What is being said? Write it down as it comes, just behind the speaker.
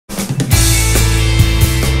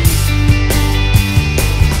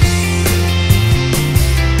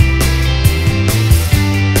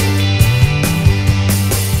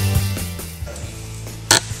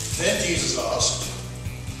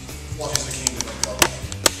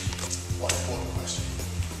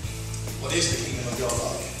What is the kingdom of God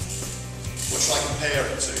like? What shall I compare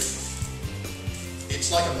it to? It's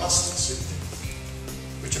like a mustard seed,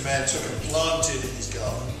 which a man took and planted in his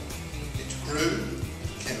garden. It grew,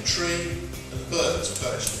 became a tree, and birds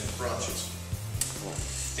perched in its branches.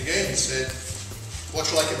 Again he said, what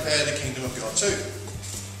shall I compare the kingdom of God to?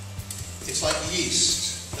 It's like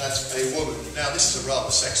yeast that a woman... Now this is a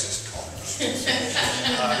rather sexist comment.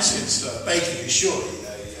 Since baking is surely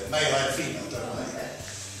a male and female domain.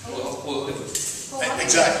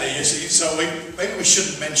 Exactly, you see, so maybe we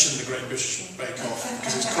shouldn't mention the Great British Bake Off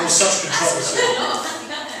because it's caused such controversy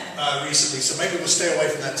recently, so maybe we'll stay away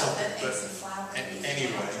from that topic. But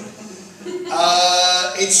anyway,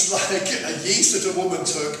 it's like a yeast that a woman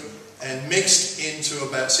took and mixed into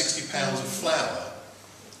about 60 pounds of flour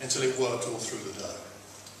until it worked all through the dough.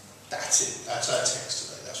 That's it, that's our text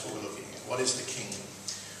today, that's what we're looking at. What is the kingdom?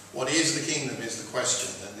 What is the kingdom is the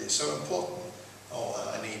question, and it's so important. Oh,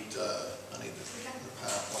 I need the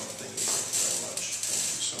PowerPoint thing. Thank you very much. Thank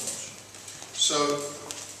you so much. So,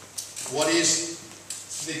 what is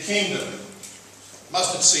the kingdom?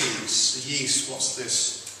 Mustard seeds, the yeast, what's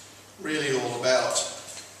this really all about?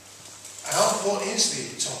 What is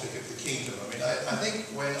the topic of the kingdom? I mean, I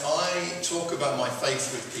think when I talk about my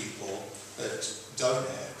faith with people that don't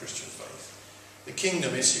have Christian faith, the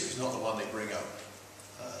kingdom issue is not the one they bring up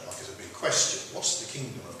like as a big question. What's the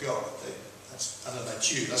kingdom of God? I don't know about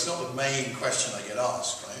you, that's not the main question I get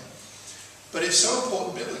asked, right? But it's so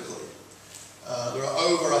important biblically. There are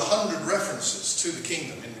over 100 references to the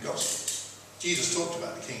kingdom in the Gospels. Jesus talked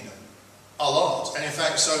about the kingdom a lot, and in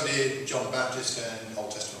fact so did John the Baptist and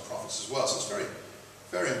Old Testament prophets as well, so it's very,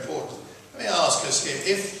 very important. Let me ask us here,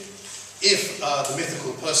 if the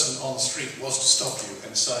mythical person on the street was to stop you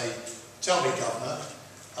and say, tell me, Governor,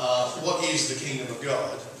 what is the kingdom of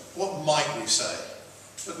God? What might we say?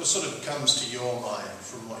 That sort of comes to your mind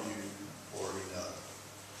from what you already know.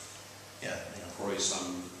 Yeah. Probably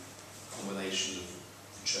some combination of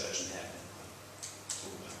the church and heaven.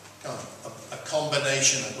 A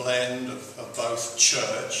combination, a blend of both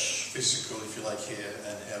church, physical if you like here,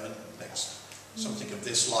 and heaven, next. Something of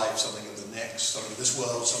this life, something of the next, something of this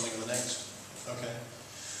world, something of the next. Okay.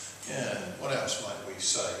 Yeah. What else might we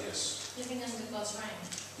say? Yes. Living under God's reign.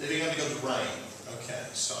 Living under God's reign. Okay,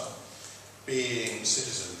 so being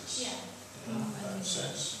citizens. Yeah. In that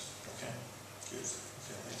sense. Okay. Good.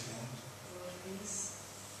 Okay. Anything else? World peace.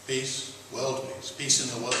 Peace. World peace. Peace in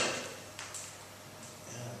the world.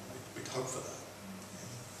 Yeah, we'd hope for that.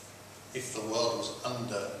 Yeah. If the world was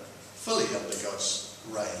fully under God's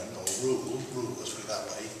reign or rule, let's put it that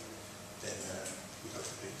way, then we'd hope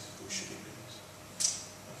for peace. We should be peace.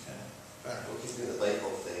 Okay. Back. Well, keeping the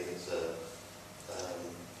bake-off thing, it's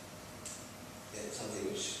something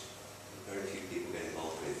which very few people get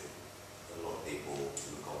involved with. A lot of people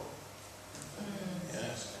look on.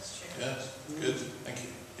 Yes. That's true. Yes. Good. Thank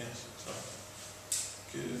you. Yes. Sorry.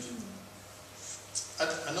 Good.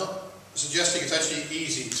 I'm not suggesting it's actually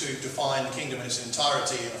easy to define the kingdom in its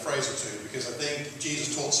entirety in a phrase or two, because I think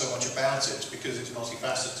Jesus taught so much about it because it's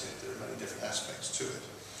multifaceted. There are many different aspects to it.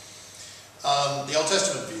 The Old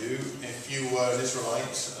Testament view, if you were an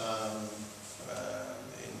Israelite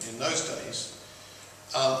in those days,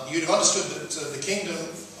 you'd have understood that the kingdom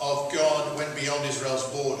of God went beyond Israel's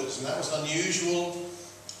borders, and that was an unusual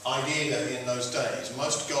idea in those days.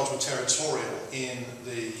 Most gods were territorial in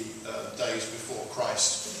the days before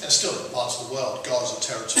Christ, and still in parts of the world, gods are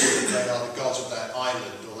territorial. They are the gods of that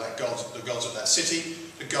island, or the gods of that city,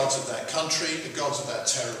 the gods of that country, the gods of that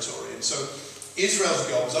territory. And so Israel's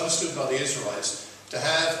God was understood by the Israelites to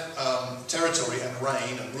have territory and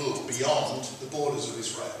reign and rule beyond the borders of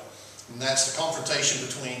Israel. And that's the confrontation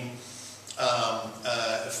between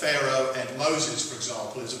Pharaoh and Moses, for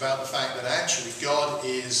example, is about the fact that actually God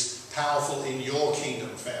is powerful in your kingdom,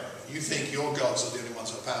 Pharaoh. You think your gods are the only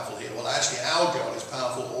ones that are powerful here. Well, actually our God is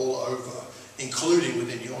powerful all over, including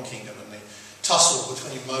within your kingdom. And the tussle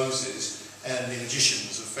between Moses and the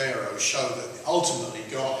magicians of Pharaoh show that ultimately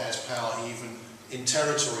God has power even in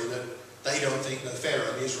territory that they don't think that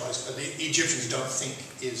Pharaoh, the Israelites, the Egyptians don't think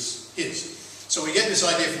is his. So we get this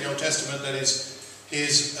idea from the Old Testament that his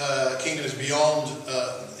kingdom is beyond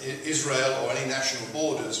Israel or any national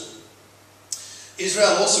borders.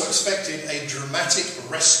 Israel also expected a dramatic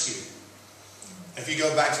rescue. If you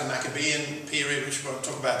go back to the Maccabean period, which we'll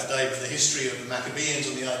talk about today, but the history of the Maccabeans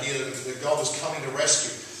and the idea that God was coming to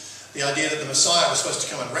rescue, the idea that the Messiah was supposed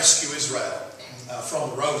to come and rescue Israel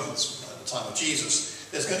from the Romans at the time of Jesus,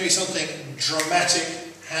 there's going to be something dramatic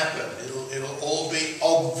happen. It'll all be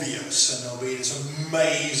obvious, and there'll be this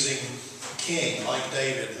amazing king like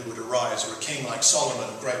David who would arise, or a king like Solomon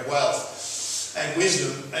of great wealth, and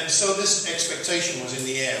wisdom, and so this expectation was in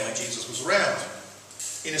the air when Jesus was around.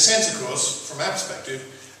 In a sense, of course, from our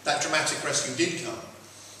perspective, that dramatic rescue did come,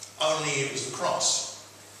 only it was the cross,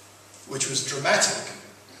 which was dramatic,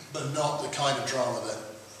 but not the kind of drama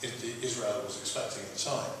that Israel was expecting at the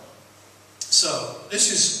time. So,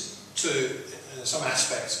 this is to some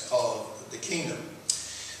aspects of the kingdom.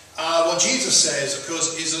 What Jesus says, of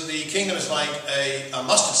course, is that the kingdom is like a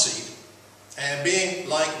mustard seed, and being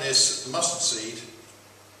like this mustard seed,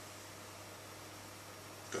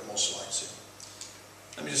 got more slides here.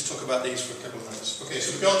 Let me just talk about these for a couple of minutes. Okay,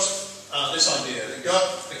 so we've got this idea.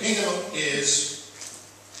 The kingdom is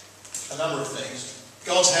a number of things.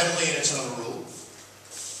 God's heavenly and eternal rule.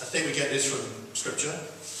 I think we get this from Scripture.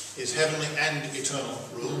 His heavenly and eternal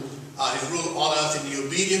rule. His rule on earth in the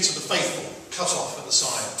obedience of the faithful. Cut off at the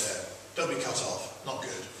side there. Don't be cut off. Not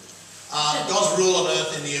good. God's rule on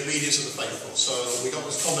earth in the obedience of the faithful. So we got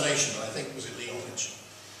this combination that I think was in Leon mentioned.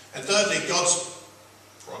 And thirdly,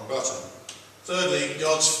 wrong button. Thirdly,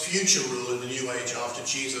 God's future rule in the new age after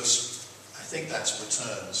Jesus. I think that's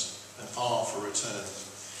returns. An R for return.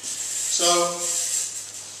 So,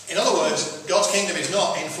 in other words, God's kingdom is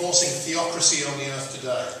not enforcing theocracy on the earth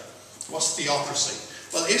today. What's theocracy?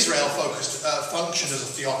 Well, Israel functioned as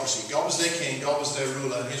a theocracy. God was their king, God was their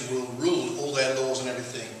ruler, and his rule ruled all their laws and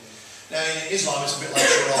everything. Now, in Islam, it's a bit like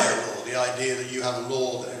Sharia law, the idea that you have a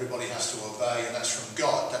law that everybody has to obey, and that's from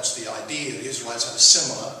God. That's the idea. The Israelites had a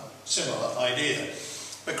similar idea.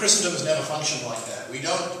 But Christendom has never functioned like that.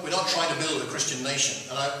 We're not trying to build a Christian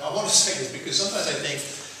nation. And I want to say this because sometimes I think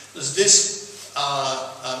there's this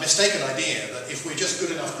mistaken idea that if we're just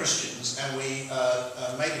good enough Christians and we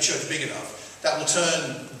make the church big enough, that will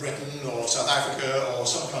turn Britain or South Africa or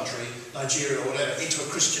some country, Nigeria or whatever, into a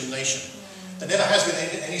Christian nation. There never has been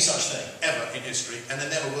any such thing, ever, in history, and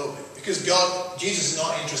there never will be. Because Jesus is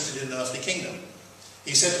not interested in an earthly kingdom.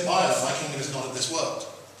 He said to Pilate, my kingdom is not of this world.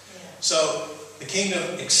 Yeah. So, the kingdom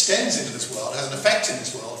extends into this world, has an effect in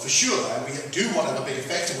this world, for sure, and we do want to have a big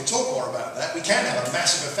effect, and we'll talk more about that. We can have a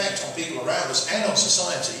massive effect on people around us and on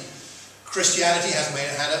society. Christianity has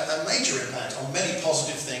had a major impact on many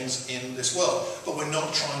positive things in this world, but we're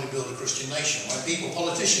not trying to build a Christian nation. When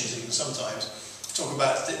politicians even sometimes, talk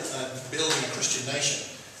about building a Christian nation,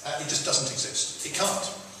 it just doesn't exist. It can't.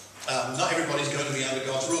 Not everybody's going to be under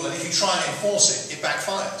God's rule, and if you try and enforce it, it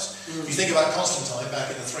backfires. If you think about Constantine back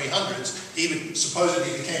in the 300s, he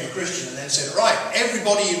supposedly became a Christian and then said, right,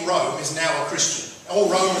 everybody in Rome is now a Christian. All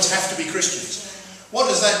Romans have to be Christians. What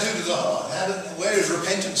does that do to the heart? Where is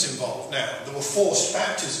repentance involved now? There were forced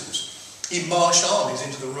baptisms. He marched armies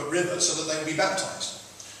into the river so that they would be baptized.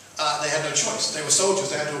 They had no choice. They were soldiers.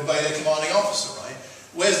 They had to obey their commanding officer, right?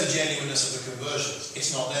 Where's the genuineness of the conversions?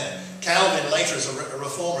 It's not there. Calvin, later as a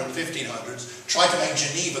reformer in the 1500s, tried to make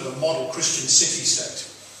Geneva the model Christian city-state.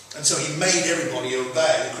 And so he made everybody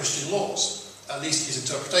obey the Christian laws, at least his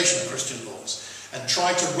interpretation of Christian laws, and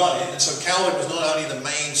tried to run it. And so Calvin was not only the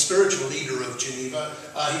main spiritual leader of Geneva,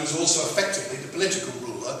 he was also effectively the political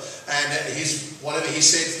ruler, and whatever he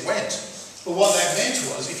said went. But what that meant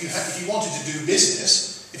was, if you wanted to do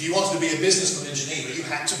business, if you wanted to be a businessman in Geneva, you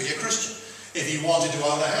had to be a Christian. If you wanted to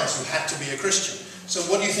own a house, you had to be a Christian. So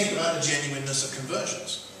what do you think about the genuineness of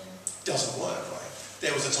conversions? Doesn't work, right?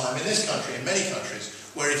 There was a time in this country, in many countries,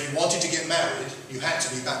 where if you wanted to get married, you had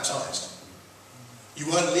to be baptized.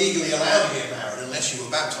 You weren't legally allowed to get married unless you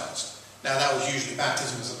were baptized. Now that was usually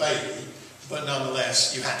baptism as a baby, but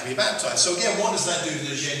nonetheless you had to be baptized. So again, what does that do to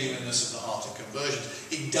the genuineness of the heart of conversions?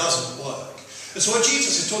 It doesn't work. And so what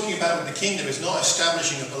Jesus is talking about with the kingdom is not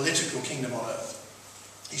establishing a political kingdom on earth.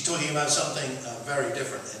 He's talking about something very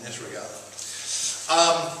different in this regard.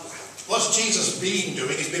 What's Jesus been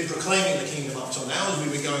doing? He's been proclaiming the kingdom up till now as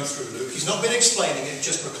we've been going through Luke. He's not been explaining it,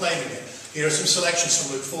 just proclaiming it. Here are some selections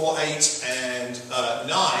from Luke 4, 8 and 9.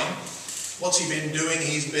 What's he been doing?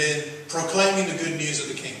 He's been proclaiming the good news of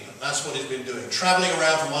the kingdom. That's what he's been doing. Travelling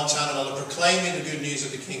around from one town to another, proclaiming the good news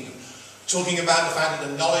of the kingdom. Talking about the fact that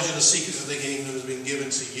the knowledge of the secrets of the kingdom has been given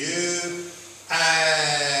to you.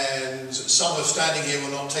 And some who are standing here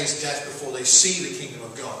will not taste death before they see the kingdom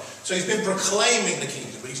of God. So he's been proclaiming the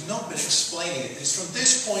kingdom, but he's not been explaining it. It's from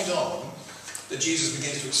this point on that Jesus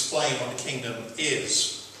begins to explain what the kingdom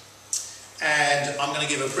is. And I'm going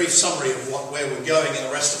to give a brief summary of where we're going in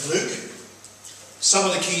the rest of Luke. Some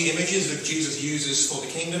of the key images that Jesus uses for the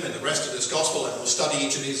kingdom in the rest of this gospel, and we'll study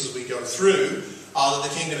each of these as we go through, are that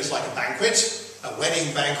the kingdom is like a banquet. A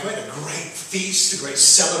wedding banquet, a great feast, a great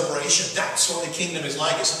celebration. That's what the kingdom is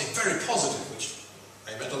like. It's something very positive, which,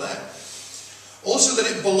 amen to that. Also that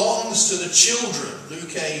it belongs to the children,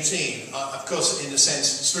 Luke 18. Of course, in a sense,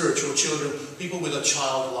 spiritual children, people with a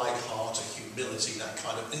childlike heart, a humility, that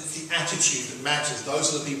kind of, it's the attitude that matters.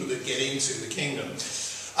 Those are the people that get into the kingdom.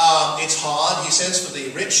 It's hard, he says, for the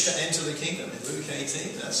rich to enter the kingdom in Luke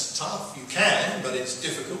 18. That's tough. You can, but it's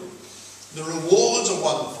difficult. The rewards are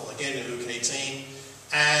wonderful, again in Luke 18.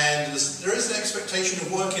 And there is an expectation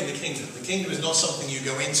of work in the kingdom. The kingdom is not something you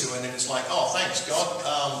go into and then it's like, oh, thanks, God,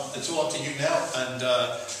 it's all up to you now, and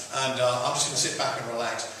I'm just going to sit back and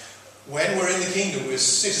relax. When we're in the kingdom, we're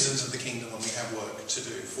citizens of the kingdom and we have work to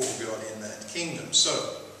do for God in that kingdom.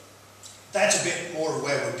 So, that's a bit more of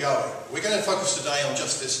where we're going. We're going to focus today on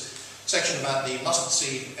just this section about the mustard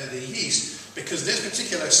seed and the yeast, because this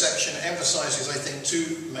particular section emphasizes, I think,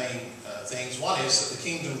 two main things. One is that the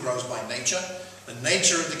kingdom grows by nature. The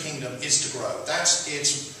nature of the kingdom is to grow. That's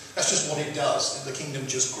just what it does. The kingdom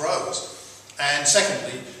just grows. And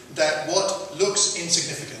secondly, that what looks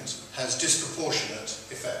insignificant has disproportionate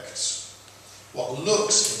effects. What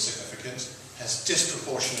looks insignificant has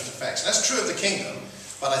disproportionate effects. And that's true of the kingdom,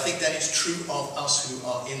 but I think that is true of us who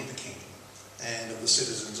are in the kingdom and of the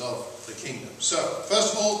citizens of the kingdom. So,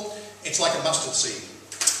 first of all, it's like a mustard seed.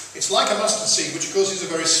 It's like a mustard seed, which of course is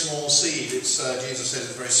a very small seed. It's, Jesus says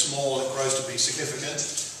it's very small, it grows to be significant.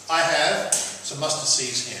 I have some mustard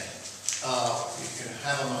seeds here. You can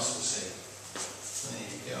have a mustard seed. There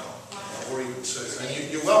you go. Or even two.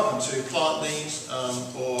 And you're welcome to plant these,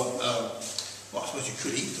 well, I suppose you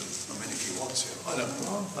could eat them. I mean, if you want to. I don't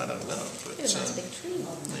know. But It's a nice big tree.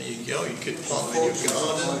 there you go. You could plant them in your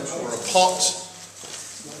garden or a pot.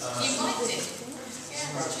 You might do.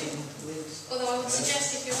 Yeah, that's true. Although I would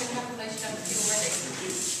suggest if you're going to have a place, you have a few already.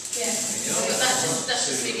 Yeah. But that's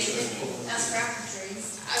just really, as for apple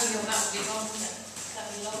trees, only on that would be long, wouldn't it?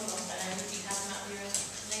 That would be long, and if you have them out of your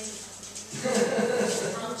laser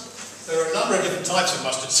There are a number of different types of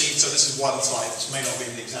mustard seed, so this is one type. This may not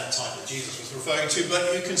be the exact type that Jesus was referring to,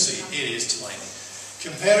 but you can see it is tiny.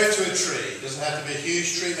 Compare it to a tree. It doesn't have to be a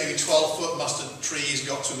huge tree, maybe 12-foot mustard trees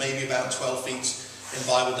got to maybe about 12 feet. In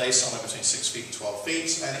Bible days, somewhere between 6 feet and 12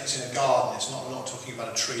 feet, and it's in a garden. We're not talking about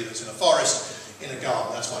a tree that's in a forest, in a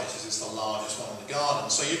garden. That's why it is, it's the largest one in the garden.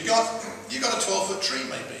 So you've got a 12-foot tree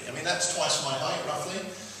maybe. I mean, that's twice my height roughly.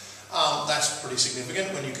 That's pretty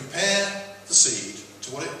significant. When you compare the seed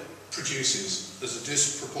to what it produces, there's a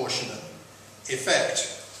disproportionate effect.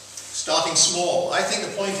 Starting small. I think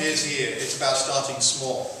the point is here, it's about starting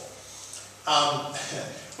small.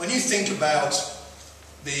 When you think about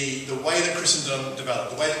the way that Christendom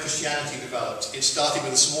developed, the way that Christianity developed, it started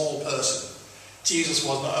with a small person. Jesus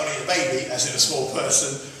was not only a baby, as in a small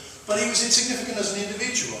person, but he was insignificant as an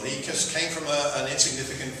individual. He just came from an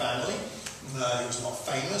insignificant family. He was not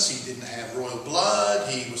famous, he didn't have royal blood,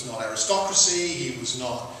 he was not aristocracy, he was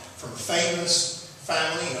not from a famous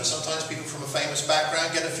family. You know, sometimes people from a famous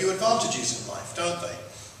background get a few advantages in life, don't they?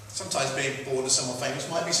 Sometimes being born to someone famous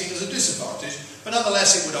might be seen as a disadvantage, but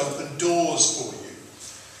nonetheless it would open doors for you.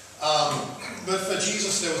 But for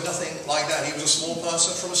Jesus there was nothing like that. He was a small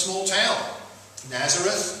person from a small town.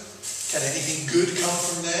 Nazareth. Can anything good come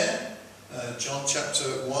from there? John chapter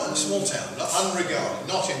 1, small town, unregarded,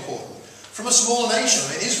 not important. From a small nation.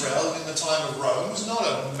 I mean, Israel in the time of Rome was not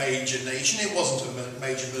a major nation. It wasn't a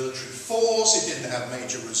major military force. It didn't have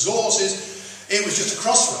major resources. It was just a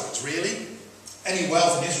crossroads, really. Any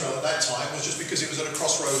wealth in Israel at that time was just because it was at a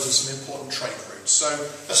crossroads of some important trade routes. So,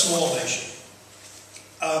 a small nation.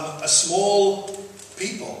 A small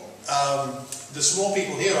people. The small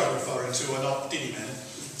people here I'm referring to are not diddy men.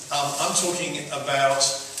 I'm talking about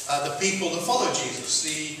the people that followed Jesus,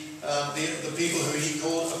 the people who he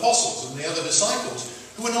called apostles and the other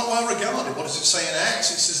disciples, who were not well regarded. What does it say in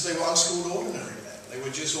Acts? It says they were unschooled ordinary men. They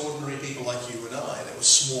were just ordinary people like you and I. They were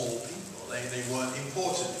small people. They weren't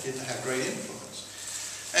important. They didn't have great influence.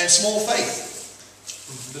 And small faith.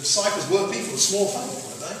 The disciples were people of small faith,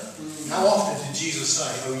 weren't they? How often did Jesus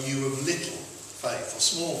say, oh, you of little faith, or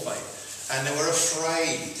small faith? And they were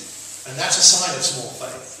afraid. And that's a sign of small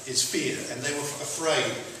faith, is fear. And they were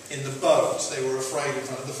afraid in the boat. They were afraid in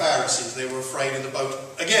front of the Pharisees. They were afraid in the boat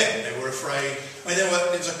again. They were afraid. I mean, there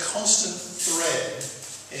was a constant thread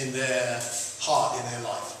in their heart, in their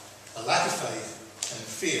life. A lack of faith and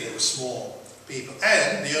fear. They were small people.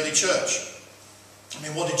 And the early church. I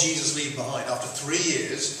mean, what did Jesus leave behind? After 3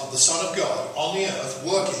 years of the Son of God on the earth,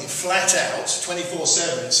 working flat out,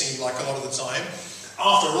 24/7 it seemed like a lot of the time,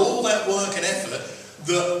 after all that work and effort,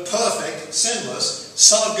 the perfect, sinless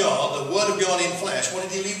Son of God, the Word of God in flesh, what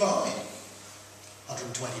did he leave behind?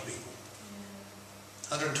 120 people.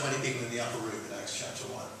 120 people in the upper room in Acts chapter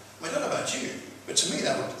 1. I don't know about you, but to me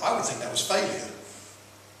I would think that was failure.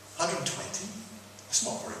 120? That's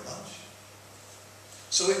not very much.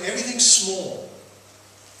 So everything's small.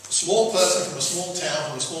 A small person from a small town,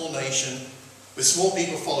 from a small nation, with small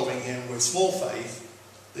people following him, with small faith,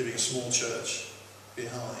 leaving a small church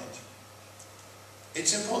behind.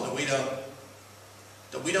 It's important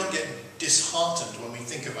that we don't get disheartened when we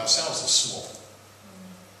think of ourselves as small.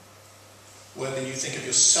 Whether you think of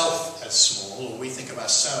yourself as small, or we think of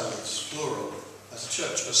ourselves, plural, as a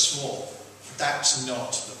church as small, that's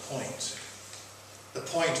not the point. The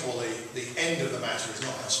point, or the end of the matter, is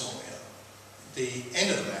not how small we are. The end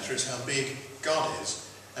of the matter is how big God is,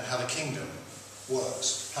 and how the kingdom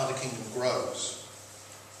works, how the kingdom grows.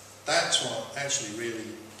 That's what actually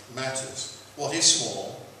really matters. What is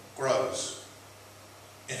small grows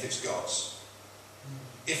if it's God's.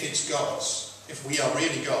 If it's God's, if we are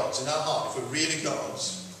really God's in our heart, if we're really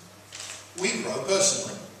God's, we grow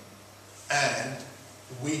personally and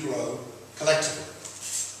we grow collectively.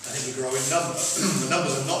 I think we grow in number. The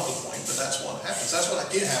numbers are not the point, but that's what happens. That's what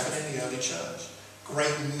did happen in the early church.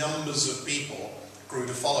 Great numbers of people grew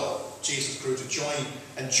to follow. Jesus grew to join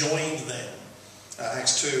and joined them.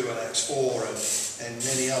 Acts 2 and Acts 4 and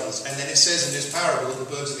many others. And then it says in this parable that the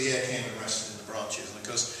birds of the air came and rested in the branches. And of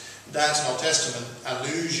course, that's an Old Testament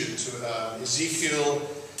allusion to Ezekiel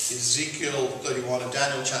 31 and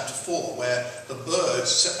Daniel chapter 4, where the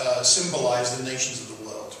birds symbolize the nations of the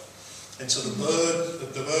world. And so the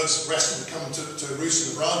birds resting and coming to roost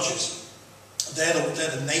in the branches, they're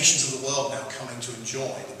the nations of the world now coming to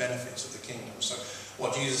enjoy the benefits of the kingdom. So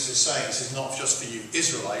what Jesus is saying, this is not just for you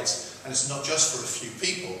Israelites, and it's not just for a few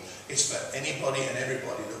people, it's for anybody and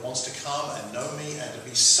everybody that wants to come and know me and to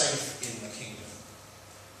be safe in the kingdom.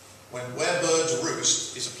 Where birds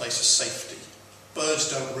roost is a place of safety. Birds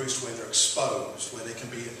don't roost where they're exposed, where they can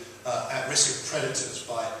be at risk of predators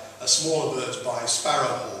by smaller birds, by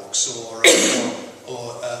sparrowhawks,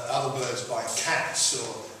 or other birds by cats,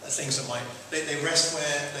 or things that might. They rest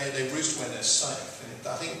where they roost where they're safe. And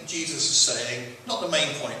I think Jesus is saying, not the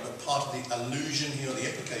main point, but part of the allusion here, the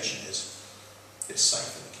implication is, it's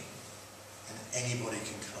safe in the kingdom, and anybody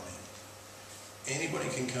can come in. Anybody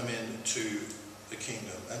can come in to the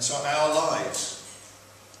kingdom, and so our lives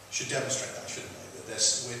should demonstrate that, shouldn't they? That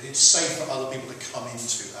it's safe for other people to come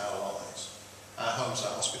into our lives. Our homes,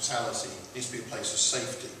 our hospitality needs to be a place of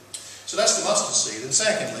safety. So that's the mustard seed. And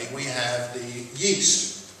secondly, we have the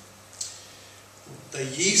yeast. The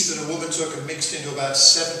yeast that a woman took and mixed into about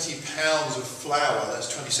 70 pounds of flour, that's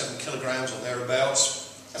 27 kilograms or thereabouts.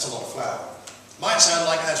 That's a lot of flour. Might sound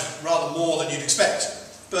like that's rather more than you'd expect.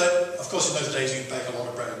 But, of course, in those days you'd bake a lot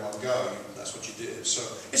of bread in one go. That's what you did. So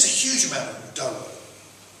it's a huge amount of dough.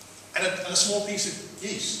 And a small piece of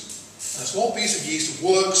yeast. And a small piece of yeast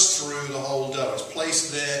works through the whole dough. It's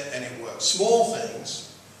placed there and it works. Small things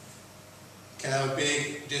can have a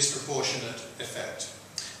big, disproportionate effect.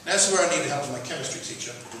 Now, this is where I need help from my chemistry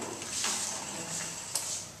teacher.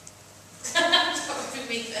 Don't with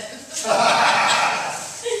me then.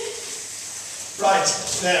 Right,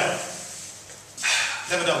 now,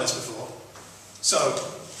 never done this before. So,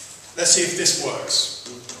 let's see if this works.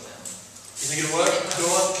 You think it'll work? Go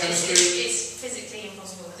on, chemistry. It's physically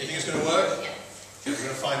impossible. You think it's going to work? Yeah. Okay, we're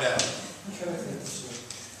going to find out.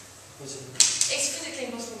 It's physically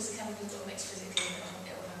impossible because the chemicals will mix physically and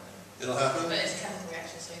it'll happen. It'll happen? But it's a chemical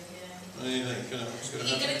reaction, so yeah. What do you think? It's going to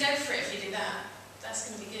You're happen? going to go for it if you do that. That's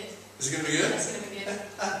going to be good. Is it going to be good? That's going to be good.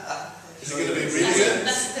 Is it going to be really good?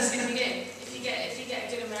 That's going to be good. If you get a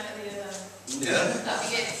good amount of the other, Yeah? that'd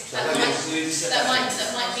be good. That might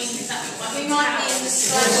be We might be in the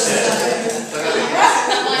struggle.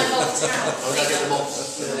 That might involve towel. I'll go get them off.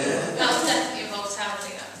 That will definitely involve towel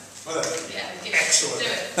cleanup. Well, Yeah, give excellent. Do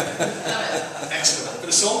it. Love it. Excellent. A bit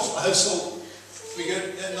of salt? I hope salt. We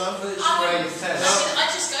good? Yeah, no? I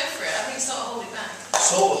just go for it. I think sort of hold it back.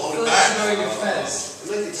 Salt will hold it back. It makes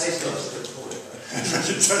it taste nice. Make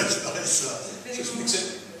it taste nice. Just mix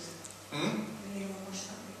it.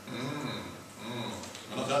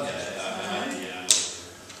 We're not done yet.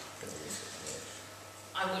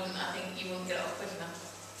 I wouldn't. I think you wouldn't get it off quick enough.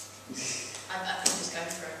 I think just go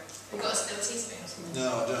for it. We've got a steel teaspoon or something. No,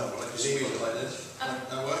 I don't. Well, I can squeeze it like this.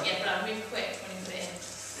 That work? Yeah, but I move quick when you put it in.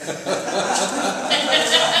 I'm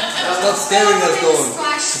not staring at Dawn.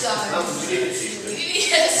 Splash zone.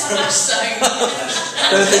 Yeah, the splash zone. I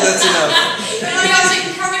don't think that's enough. You only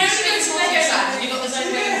go to Lego Land, and you've got the zone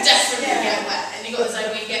where you definitely get wet, and you've got the zone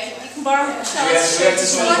where you get. You can borrow a shower. We have to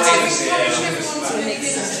sort of wait and see.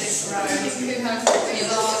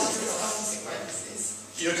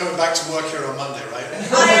 You're coming back to work here on Monday, right?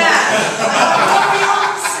 I am.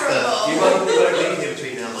 You might leave here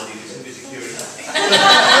between now and Monday, do some security.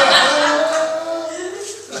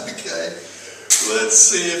 Okay. Let's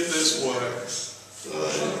see if this works.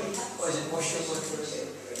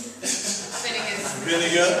 Vinegar.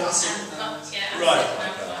 Vinegar? Yeah. Right.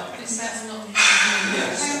 It's that's not.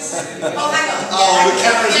 Oh, hang on. Oh, the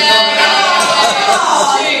camera's coming Yeah.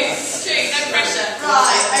 True, no pressure.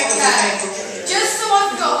 right, okay. Just so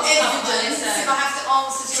I've got evidence, if I have to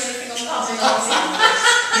answer to anything on the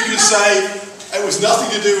You can say, it was nothing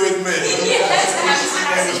to do with me.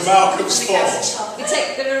 It was Malcolm's fault. We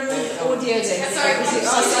take the removed audio then. Sorry, could you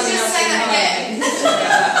just say that again?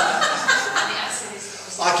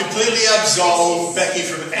 I completely absolve Becky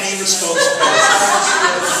from any responsibility.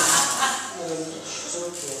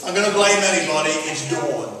 I'm going to blame anybody, it's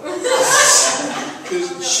Dawn.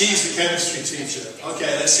 Because she's the chemistry teacher.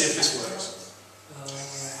 Okay, let's see if this works.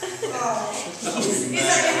 Is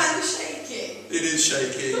that your hand shaking? It is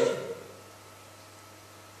shaky.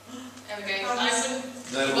 There we go. I wouldn't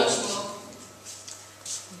No do more. much more.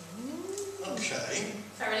 Okay.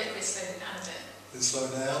 Very little bit slow down a bit. Then slow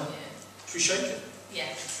down. Yeah. Should we shake it? Yeah.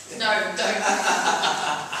 No, don't.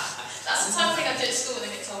 That's the type of thing I do at school and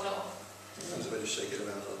then get told off. There's a bit of shake it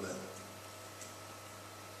around a little bit.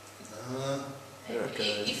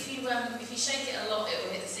 If you shake it a lot, it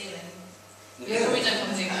will hit the ceiling. You probably don't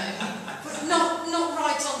want to do that. But not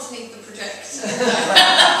right underneath the projector. Or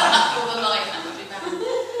the light, that would be bad.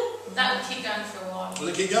 That will keep going for a while. Will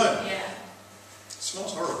it keep going? Yeah. It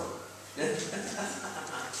smells horrible.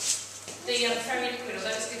 The fairy liquid,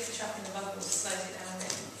 although it's good for trapping the bubbles, slows it down a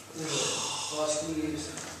bit.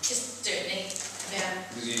 Just do it neat. Yeah.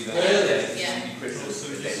 Yeah.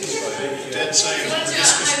 Dead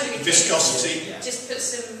same viscosity. Just put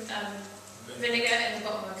some vinegar in the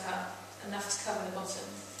bottom of a cup, enough to cover the bottom,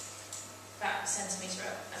 about a centimetre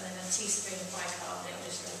up, and then a teaspoon of bicarb, and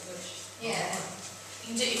it'll just go push. Yeah.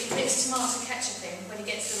 You can do, if you mix tomato ketchup in, when you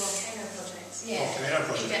get to the volcano project, Yeah.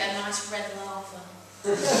 you get a nice red lava.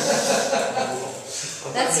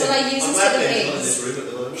 That's what I use instead of eggs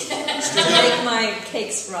to make my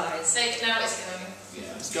cakes rise. So now it's going.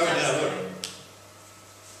 Yeah. It's going now, look.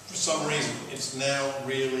 For some reason, it's now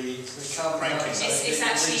really cranking. It's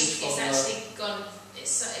actually gone. It's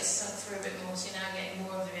sunk through a bit more, so you're now getting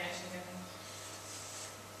more of the reaction going.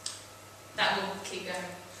 That will keep going.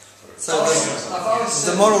 Oh,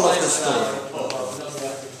 So the moral of the story.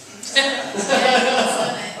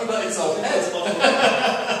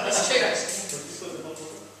 It's true, actually.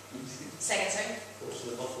 Say again, sorry.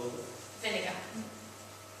 Vinegar.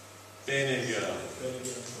 Vinegar.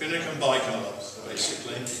 Vinegar and bicarb,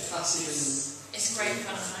 basically. It's great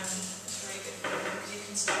fun at home. It's very good for you because you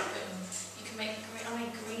can start putting. You can make green. I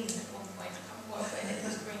made green at one point. I can't remember what I put in it. It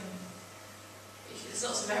was green. There's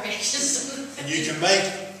lots of variations. And you can make,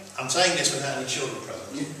 I'm saying this without any children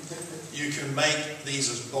present, you can make these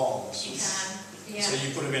as bombs. You can. Yeah. So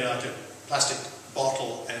you put them in like a plastic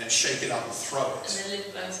bottle and then shake it up and throw And it. the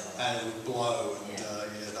lid blows off. And it would blow, and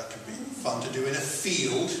yeah, that could be fun to do in a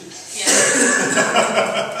field. Yeah.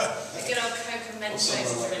 A good old Coke and Mentos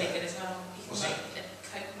is really good as well. You can make a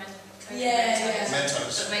Coke and Mentos.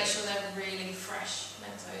 Mentos. But make sure they're really fresh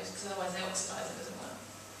Mentos, because otherwise they oxidise and it doesn't work.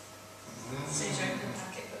 As soon as you open the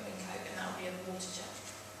packet, put them in Coke and that'll be a water jet.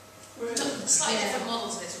 Slightly different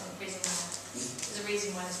models of this one, reason why. There's a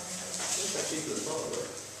reason why this one goes.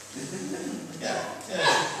 Yeah.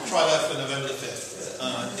 Try that for November the 5th.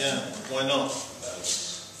 Yeah, why not?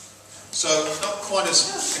 So, not quite as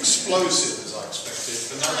explosive as I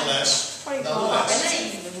expected, but nonetheless,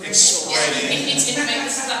 it's spreading. You didn't make the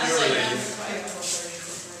stuff You're so relieved. round.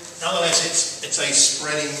 Nonetheless, it's a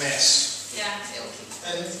spreading mess. Yeah, it'll keep.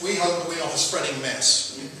 And we hope that we're not a spreading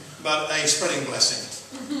mess, but a spreading blessing.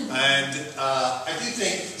 And I do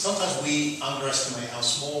think sometimes we underestimate how a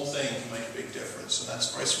small thing can make a big difference, and that's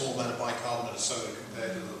a very small amount of bicarbonate of soda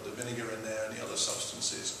compared to the vinegar in there and the other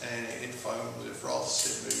substances. And it foams, it froths,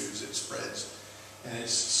 it moves, it spreads, and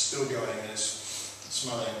it's still going, and it's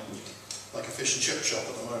smelling like a fish and chip shop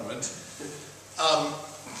at the moment.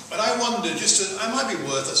 But I wonder, I might be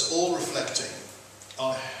worth us all reflecting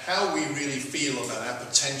on how we really feel about our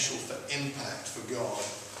potential for impact for God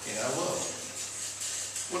in our world.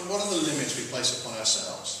 What are the limits we place upon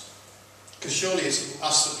ourselves? Because surely it's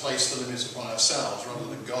us that place the limits upon ourselves rather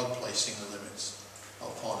than God placing the limits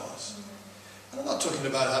upon us. And I'm not talking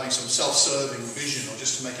about having some self-serving vision or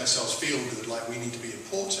just to make ourselves feel good like we need to be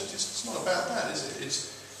important. It's not about that, is it?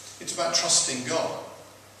 It's about trusting God.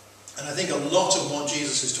 And I think a lot of what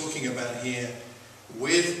Jesus is talking about here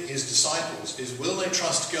with his disciples is, will they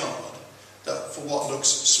trust God that for what looks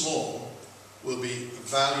small will be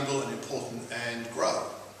valuable and important and grow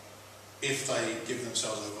if they give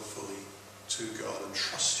themselves over fully to God and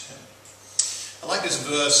trust him. I like this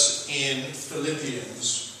verse in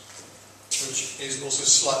Philippians, which is also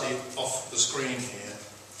slightly off the screen here.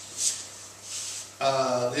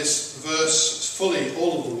 this verse, fully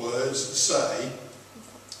all of the words say,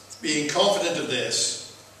 being confident of this,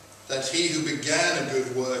 that he who began a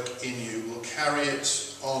good work in you will carry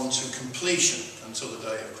it on to completion until the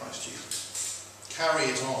day of Christ Jesus. Carry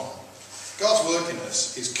it on. God's work in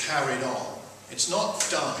us is carried on. It's not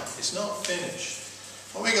done. It's not finished.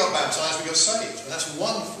 When we got baptized, we got saved. And that's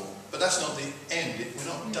wonderful. But that's not the end. We're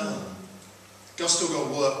not done. God's still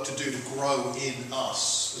got work to do to grow in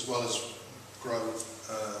us as well as grow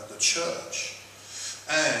the church.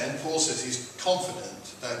 And Paul says he's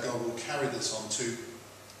confident that God will carry this on to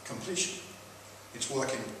completion. It's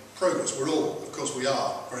work in progress. We're all, of course we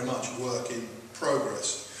are, very much work in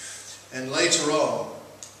progress. And later on,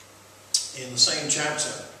 in the same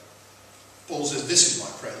chapter, Paul says, this is my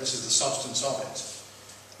prayer. This is the substance of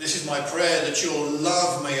it. This is my prayer, that your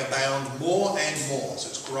love may abound more and more. So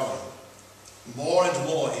it's growing. More and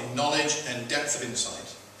more in knowledge and depth of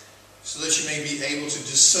insight, so that you may be able to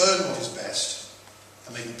discern what is best,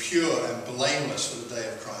 and may be pure and blameless for the day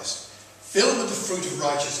of Christ, filled with the fruit of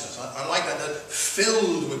righteousness. I like that,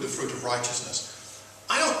 filled with the fruit of righteousness.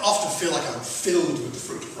 I don't often feel like I'm filled with the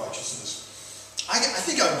fruit of righteousness. I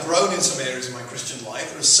think I've grown in some areas of my Christian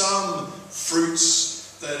life. There are some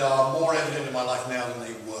fruits that are more evident in my life now than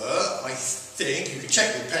they were. I think, you can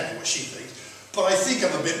check with Penny what she thinks, but I think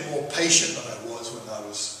I'm a bit more patient than I was when I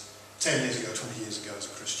was 10 years ago, 20 years ago as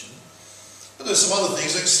a Christian. But there's some other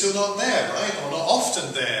things that are still not there, right? Or not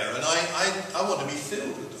often there. And I want to be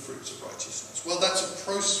filled with the fruits of righteousness. Well,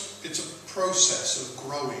 it's a process of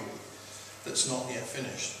growing that's not yet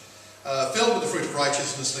finished. Filled with the fruit of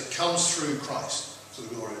righteousness that comes through Christ, to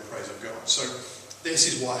the glory and praise of God. So this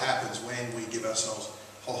is what happens when we give ourselves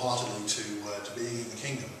wholeheartedly to being in the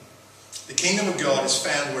kingdom. The kingdom of God is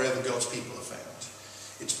found wherever God's people are found.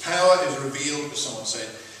 Its power is revealed, as someone said,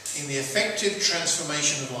 in the effective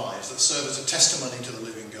transformation of lives that serve as a testimony to the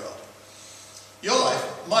living God. Your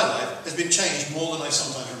life, my life, has been changed more than I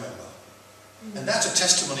sometimes remember. And that's a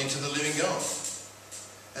testimony to the living God.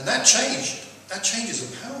 And that change is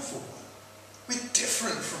a powerful one. We're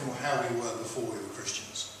different from how we were before we were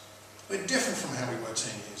Christians. We're different from how we were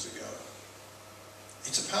 10 years ago.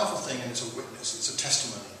 It's a powerful thing, and it's a witness, it's a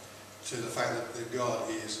testimony to the fact that God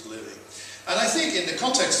is living. And I think in the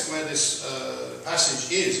context where this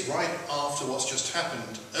passage is, right after what's just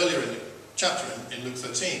happened earlier in the chapter in Luke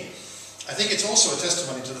 13, I think it's also a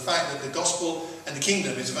testimony to the fact that the gospel and the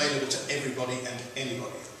kingdom is available to everybody and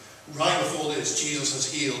anybody. Right before this, Jesus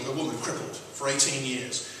has healed a woman crippled for 18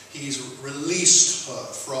 years. He's released her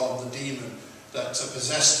from the demon that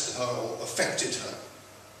possessed her or affected her.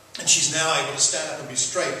 And she's now able to stand up and be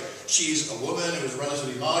straight. She's a woman who was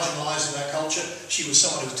relatively marginalised in that culture. She was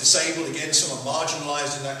someone who was disabled, again, someone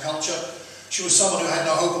marginalised in that culture. She was someone who had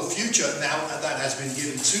no hope of future. Now that has been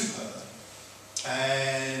given to her.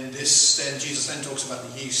 And Jesus then talks about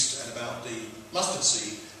the yeast and about the mustard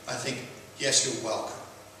seed. I think, yes, you're welcome.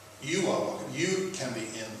 You are welcome. You can be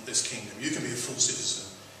in this kingdom. You can be a full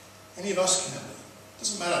citizen. Any of us can be.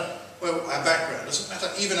 Doesn't matter well our background. Doesn't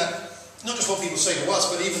matter even not just what people say to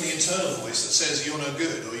us, but even the internal voice that says you're no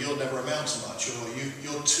good, or you'll never amount to much, or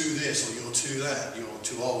you're too this, or you're too that, you're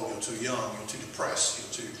too old, you're too young, you're too depressed,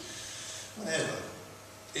 you're too whatever.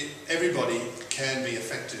 Everybody can be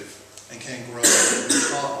effective and can grow and be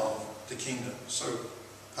part of the kingdom. So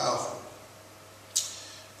powerful.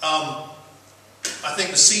 I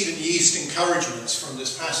think the seed and yeast encouragements from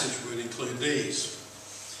this passage would include these.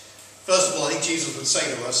 First of all, I think Jesus would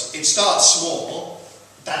say to us, it starts small.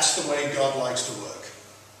 That's the way God likes to work.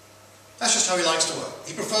 That's just how he likes to work.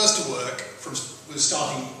 He prefers to work with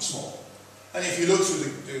starting small. And if you look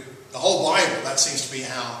through the whole Bible, that seems to be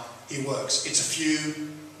how he works. It's a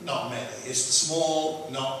few, not many. It's the small,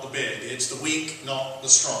 not the big. It's the weak, not the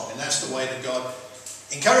strong. And that's the way that God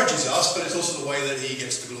encourages us, but it's also the way that he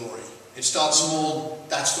gets the glory. It starts small.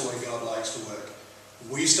 That's the way God likes to work.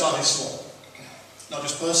 We started small. Not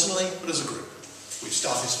just personally, but as a group. We've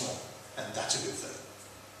started small. And that's a good thing.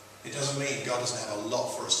 It doesn't mean God doesn't have a lot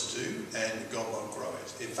for us to do and God won't grow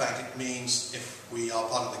it. In fact, it means if we are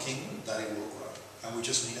part of the kingdom, that it will grow. And we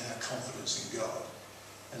just need to have confidence in God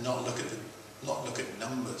and not look at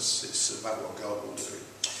numbers. It's about what God will do.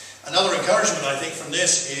 Another encouragement, I think, from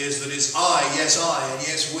this is that it's I, and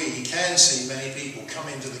yes, we can see many people come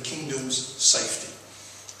into the kingdom's safety.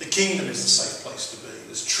 The kingdom is the safe place to be.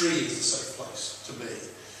 This tree is the safe place to be.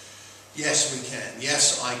 Yes, we can.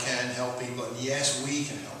 Yes, I can help people. And yes, we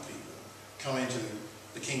can help people come into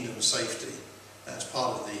the kingdom's safety. That's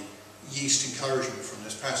part of the yeast encouragement from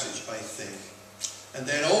this passage, I think. And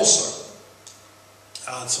then also,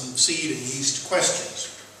 some seed and yeast questions.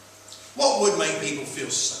 What would make people feel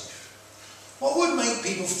safe? What would make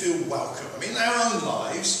people feel welcome? I mean, in our own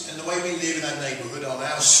lives, and the way we live in our neighbourhood, on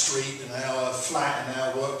our street, in our flat, in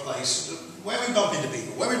our workplace, where we bump into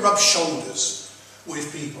people, where we rub shoulders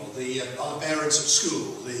with people, the other parents at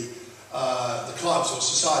school, the clubs or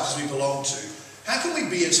societies we belong to. How can we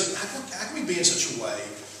be in such a way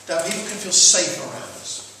that people can feel safe around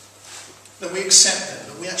us? That we accept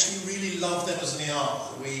them, that we actually really love them as they are.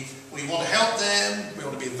 We want to help them, we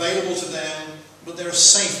want to be available to them, but they're a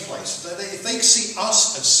safe place. If they see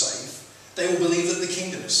us as safe, they will believe that the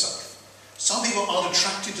kingdom is safe. Some people aren't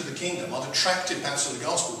attracted to the kingdom, aren't attracted perhaps to the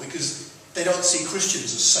gospel because they don't see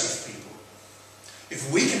Christians as safe people.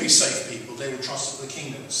 If we can be safe people, they will trust that the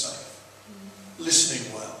kingdom is safe.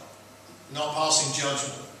 Listening well, not passing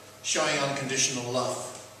judgment, showing unconditional love.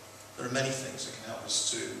 There are many things that can help us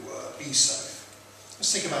to be safe.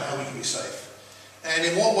 Let's think about how we can be safe. And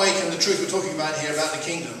in what way can the truth we're talking about here about the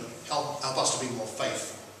kingdom help us to be more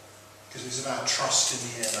faithful? Because it's about trust in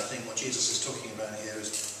the end. I think what Jesus is talking about here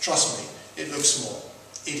is, trust me, it looks small.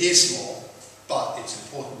 It is small, but it's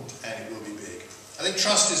important and it will be big. I think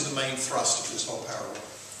trust is the main thrust of this whole parable.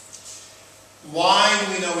 Why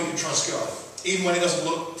do we know we can trust God? Even when it doesn't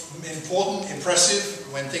look important, impressive,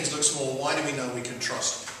 when things look small, why do we know we can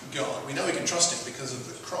trust God? We know we can trust Him because of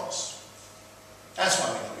the cross. That's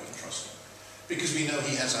why we know we can trust Him. Because we know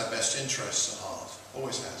He has our best interests at heart.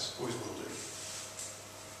 Always has, always will do.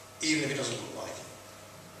 Even if it doesn't look like it.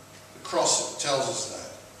 The cross tells us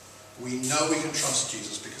that. We know we can trust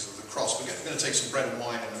Jesus because of the cross. We're going to take some bread and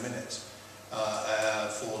wine in a minute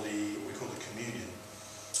for what we call the communion.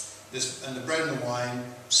 And the bread and the wine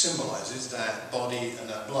symbolises that body and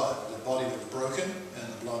that blood. The body that was broken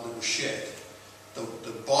and the blood that was shed.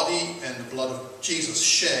 The body and the blood of Jesus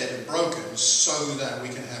shed and broken so that we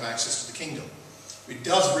can have access to the kingdom. It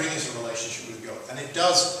does bring us a relationship with God. And it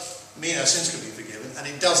does mean our sins can be forgiven. And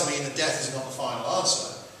it does mean that death is not the final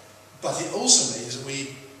answer. But it also means that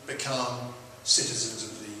we become citizens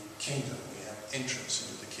of the kingdom. We have entrance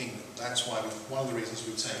into the kingdom. That's why one of the reasons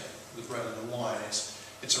we take the bread and the wine is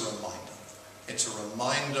it's a reminder. It's a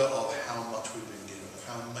reminder of how much we've been given, of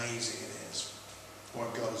how amazing it is,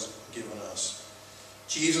 what God has given us.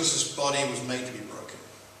 Jesus' body was made to be broken,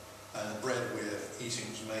 and the bread we're eating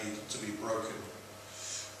was made to be broken.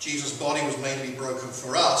 Jesus' body was made to be broken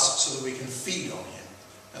for us so that we can feed on Him,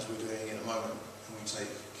 as we're doing in a moment when we take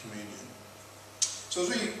communion. So as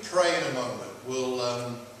we pray in a moment,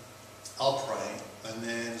 I'll pray, and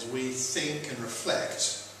then as we think and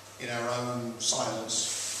reflect in our own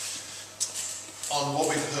silence on what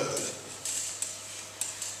we've heard,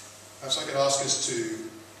 perhaps I could ask us to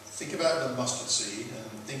think about the mustard seed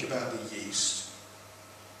and think about the yeast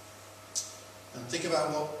and think about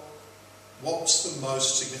what's the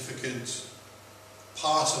most significant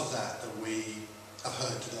part of that we have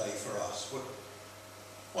heard today for us.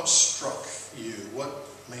 What struck you? What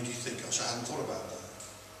made you think, gosh, I hadn't thought about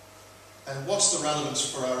that? And what's the relevance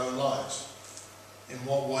for our own lives? In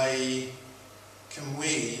what way can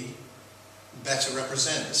we better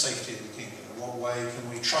represent the safety of the kingdom? In what way can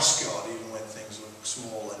we trust God even when things look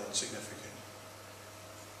small and insignificant?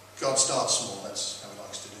 God starts small, that's how He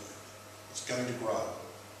likes to do it. It's going to grow.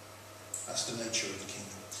 That's the nature of the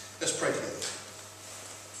kingdom. Let's pray together.